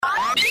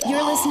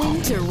You're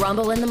listening to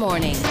Rumble in the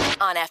Morning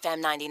on FM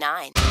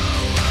 99.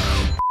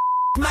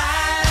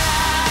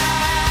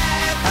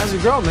 How's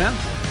your girl, man?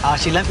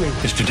 She left me.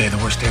 Is today the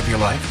worst day of your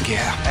life?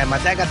 Yeah. And my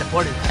dad got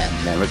deported.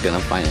 I'm never gonna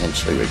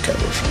financially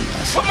recover from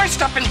this. Put my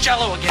stuff in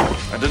Jell-O again.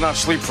 I did not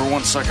sleep for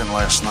 1 second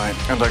last night,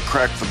 and I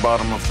cracked the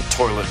bottom of the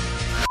toilet.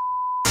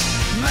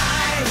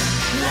 My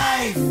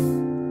life.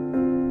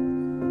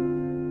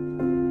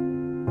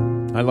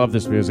 I love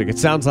this music. It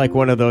sounds like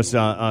one of those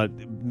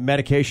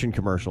medication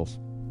commercials.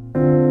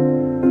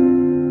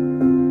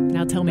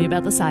 Now tell me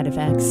about the side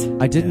effects.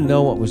 I didn't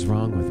know what was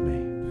wrong with me.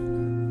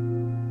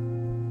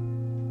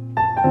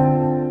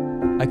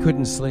 I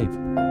couldn't sleep.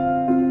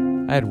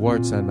 I had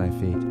warts on my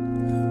feet.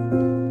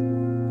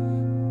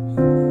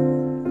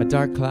 A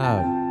dark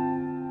cloud.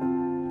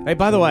 Hey,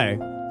 by the way,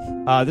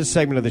 this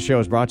segment of the show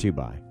is brought to you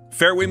by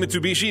Fairway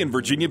Mitsubishi in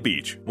Virginia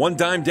Beach. One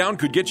dime down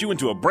could get you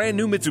into a brand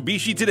new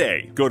Mitsubishi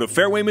today. Go to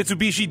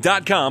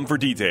fairwaymitsubishi.com for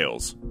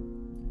details.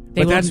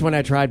 But that's when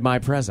I tried my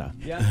Preza.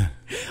 Yeah.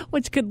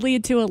 Which could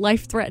lead to a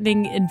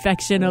life-threatening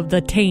infection of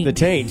the taint. The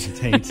taint.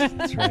 Taint,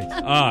 that's right.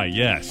 Ah,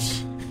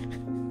 yes.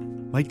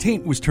 My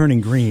taint was turning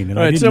green, and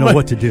I didn't know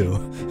what to do.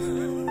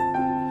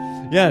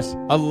 Yes,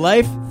 a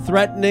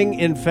life-threatening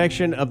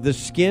infection of the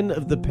skin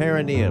of the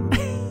perineum.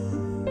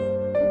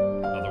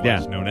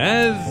 Otherwise known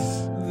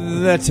as...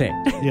 the taint.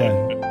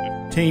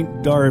 Yeah. Taint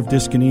Darv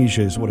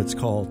dyskinesia is what it's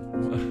called.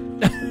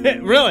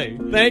 Really?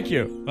 Thank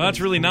you. Well, that's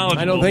really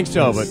knowledgeable. I don't think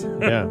so, but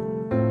yeah.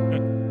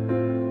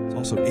 It's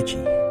also itchy.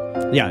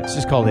 Yeah, it's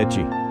just called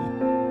itchy.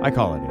 I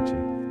call it itchy.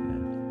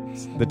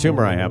 Yeah. The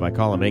tumor I have, I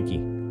call him inky.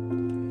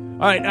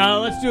 All right,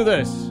 let's do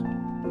this.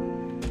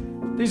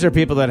 These are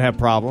people that have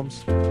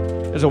problems.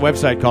 There's a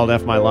website called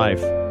F My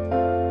Life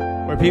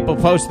where people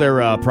post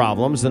their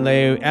problems and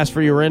they ask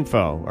for your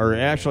info, or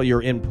actually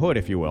your input,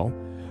 if you will.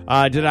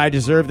 Did I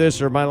deserve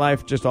this, or my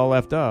life just all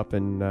left up?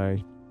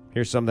 And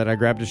here's some that I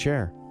grabbed to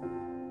share.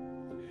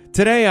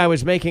 Today I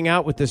was making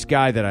out with this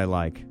guy that I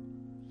like.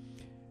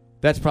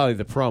 That's probably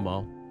the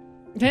promo.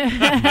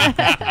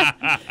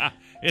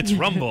 It's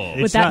Rumble.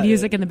 With that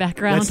music in the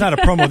background. That's not a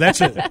promo. That's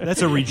a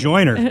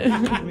rejoiner.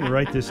 Let me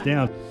write this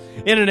down.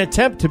 In an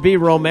attempt to be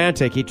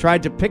romantic, he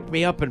tried to pick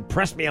me up and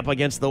press me up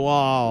against the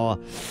wall.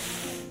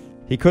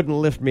 He couldn't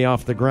lift me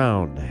off the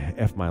ground.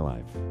 F my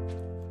life.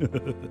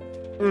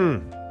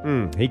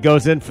 He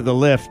goes in for the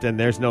lift, and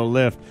there's no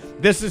lift.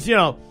 This is,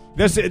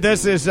 this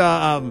is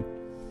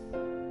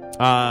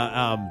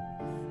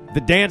the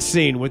dance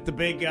scene with the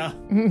big...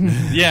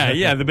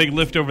 the big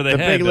lift over the head.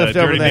 The big lift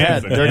over the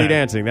head. Dancing. Dirty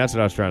Dancing. That's what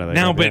I was trying to think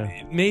Now, of. but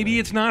maybe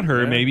it's not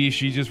her. Yeah. Maybe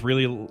she just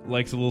really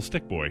likes a little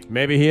stick boy.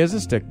 Maybe he is a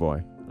stick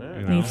boy.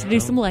 Needs to do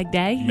some leg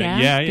day.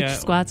 Yeah. Get your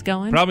squats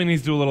going. Probably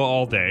needs to do a little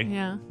all day.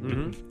 Yeah.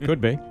 Mm-hmm.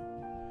 Could be.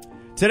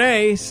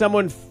 Today,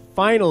 someone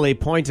finally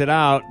pointed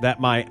out that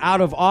my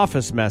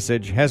out-of-office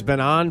message has been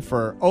on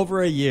for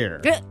over a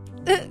year.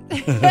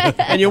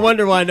 And you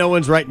wonder why no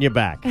one's writing you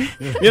back.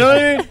 You know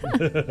what I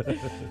mean?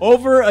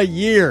 Over a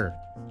year.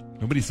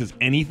 Nobody says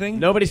anything?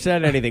 Nobody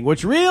said anything,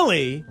 which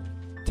really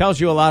tells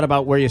you a lot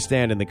about where you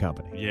stand in the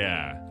company.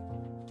 Yeah.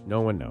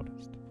 No one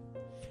noticed.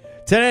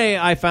 Today,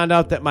 I found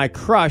out that my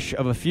crush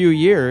of a few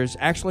years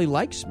actually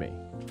likes me.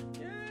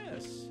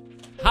 Yes.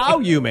 How,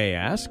 you may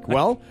ask?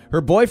 Well,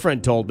 her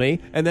boyfriend told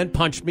me and then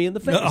punched me in the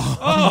face.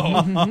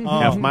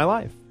 Half my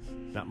life.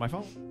 Not my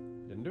fault.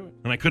 Didn't do it.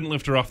 And I couldn't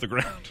lift her off the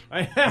ground.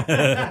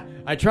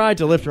 I tried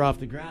to lift her off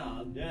the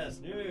ground.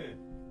 Yes.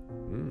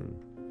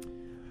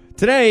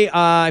 Today,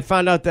 I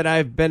found out that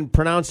I've been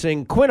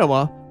pronouncing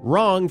quinoa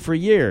wrong for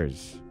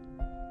years.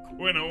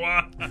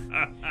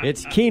 Quinoa.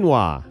 It's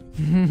quinoa.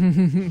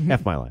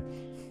 F my life.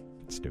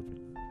 It's stupid.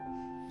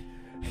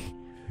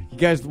 You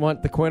guys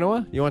want the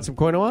quinoa? You want some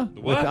quinoa?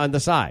 What? On the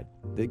side.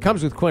 It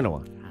comes with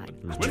quinoa.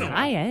 I'll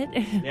try it.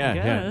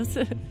 Yeah.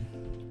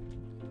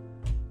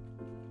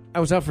 I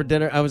was out for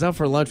dinner. I was out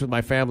for lunch with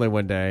my family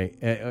one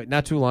day,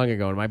 not too long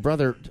ago, and my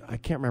brother, I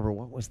can't remember,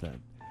 what was that?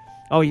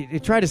 Oh, he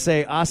tried to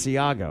say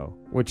Asiago,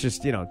 which is,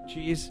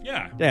 cheese.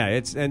 Yeah.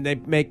 Yeah, and they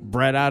make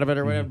bread out of it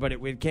or whatever, but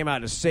it came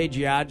out as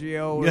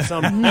Saggiaggio or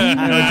something.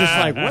 Just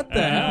like, what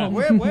the hell?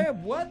 Where,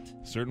 what?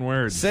 Certain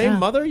words. Same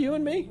mother, you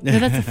and me? No,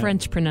 that's a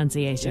French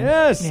pronunciation.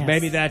 Yes,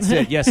 maybe that's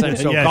it. Yes, I'm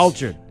so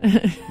cultured.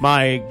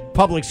 My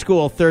public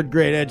school third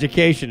grade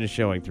education is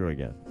showing through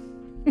again.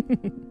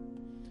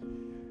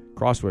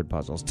 Crossword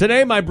puzzles.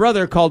 Today, my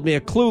brother called me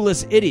a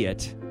clueless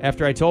idiot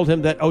after I told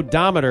him that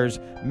odometers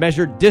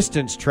measure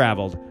distance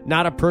traveled,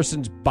 not a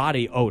person's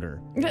body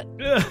odor.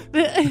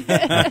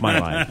 That's my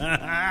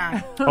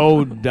life.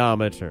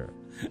 Odometer.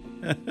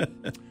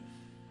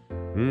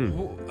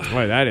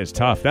 Boy, that is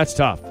tough. That's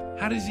tough.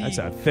 How does he? That's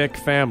a thick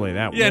family.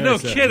 That yeah, no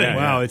kidding.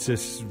 Wow, it's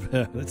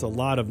that's a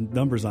lot of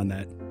numbers on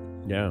that.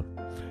 Yeah.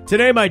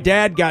 Today, my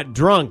dad got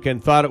drunk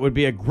and thought it would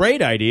be a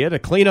great idea to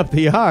clean up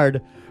the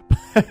yard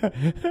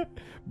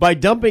by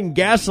dumping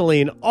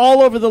gasoline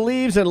all over the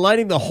leaves and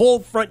lighting the whole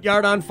front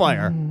yard on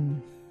fire.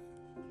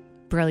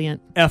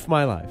 Brilliant. F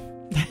my life.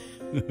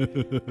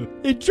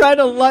 He tried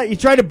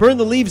to burn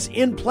the leaves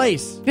in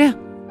place. Yeah.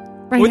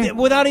 Right.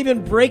 without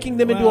even breaking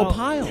them into a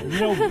pile. You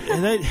know,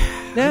 I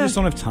just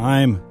don't have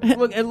time.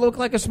 It looked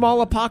like a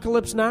small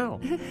apocalypse now.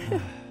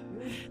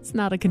 It's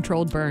not a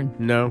controlled burn.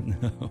 No.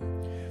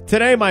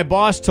 Today, my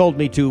boss told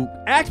me to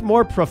act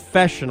more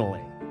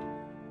professionally.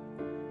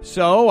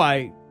 So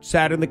I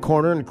sat in the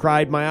corner and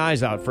cried my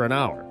eyes out for an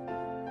hour.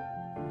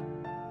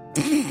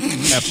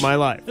 F my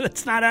life.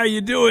 That's not how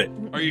you do it.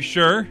 Are you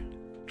sure?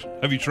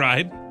 Have you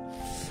tried?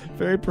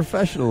 Very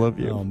professional of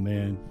you. Oh,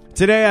 man.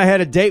 Today, I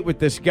had a date with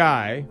this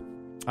guy.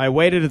 I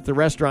waited at the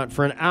restaurant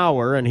for an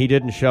hour, and he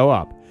didn't show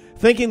up.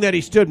 Thinking that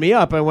he stood me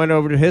up, I went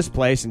over to his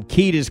place and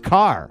keyed his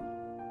car.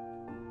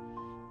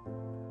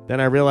 Then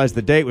I realized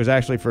the date was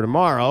actually for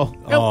tomorrow.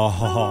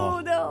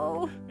 Oh,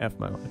 no. F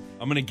my life.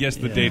 I'm going to guess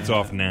the date's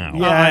off now.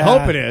 Yeah, I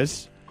hope it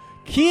is.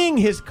 Keying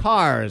his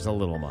car is a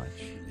little much.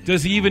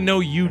 Does he even know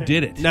you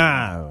did it?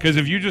 No. Because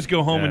if you just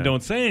go home and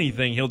don't say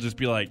anything, he'll just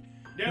be like,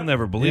 you'll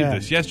never believe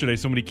this. Yesterday,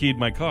 somebody keyed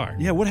my car.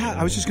 Yeah,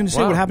 I was just going to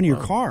say, what happened to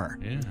your car?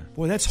 Yeah.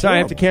 Boy, that's So I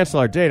have horrible. to cancel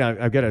our date.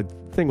 I've got a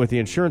thing with the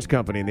insurance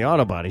company in the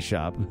auto body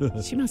shop.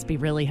 She must be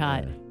really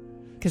hot.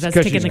 Because that's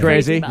 'Cause taking she's the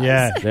crazy? bus.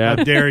 Yeah. How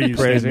dare you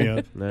Crazy. stand me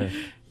up. Nah.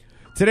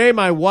 Today,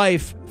 my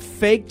wife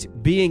faked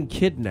being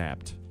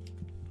kidnapped.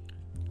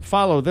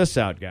 Follow this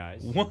out,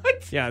 guys.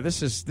 What? Yeah,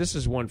 this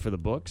is one for the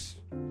books.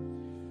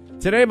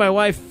 Today, my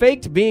wife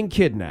faked being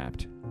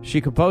kidnapped. She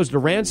composed a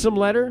ransom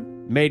letter,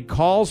 made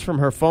calls from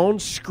her phone,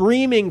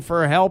 screaming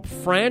for help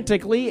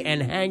frantically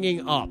and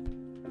hanging up.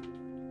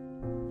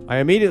 I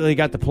immediately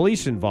got the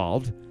police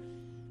involved.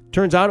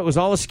 Turns out it was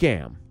all a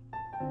scam.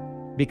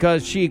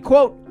 Because she,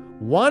 quote,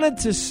 wanted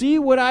to see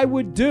what I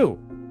would do.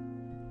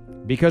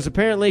 Because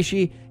apparently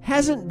she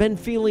hasn't been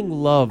feeling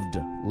loved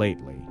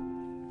lately.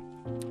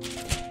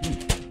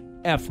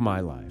 F my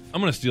life. I'm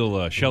going to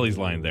steal Shelley's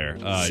line there.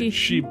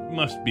 She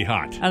must be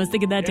hot. I was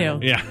thinking that too.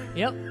 Yeah.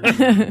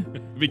 Yep.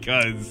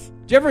 Because...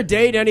 Did you ever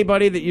date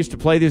anybody that used to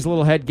play these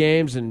little head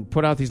games and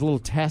put out these little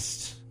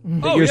tests?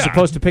 That Oh, you're yeah.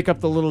 supposed to pick up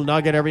the little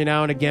nugget every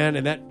now and again,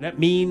 and that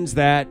means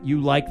that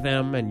you like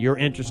them and you're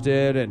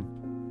interested.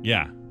 And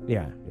Yeah.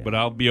 yeah. But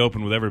I'll be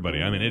open with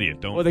everybody. I'm an idiot.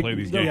 Don't Well, play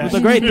these games.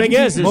 the great thing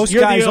is Most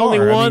you're guys the only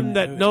are. I one mean,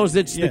 that knows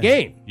it's the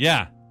game.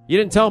 Yeah. You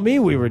didn't tell me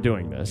we were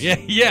doing this. Yeah.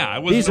 I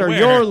wasn't These are aware.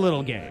 your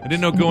little games. I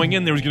didn't know going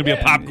in there was going to be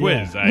a pop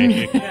quiz.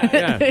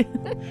 Yeah.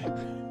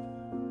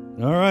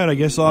 All right, I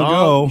guess I'll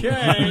go.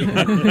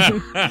 Okay.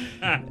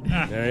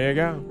 There you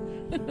go.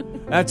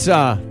 That's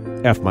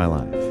F my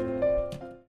life.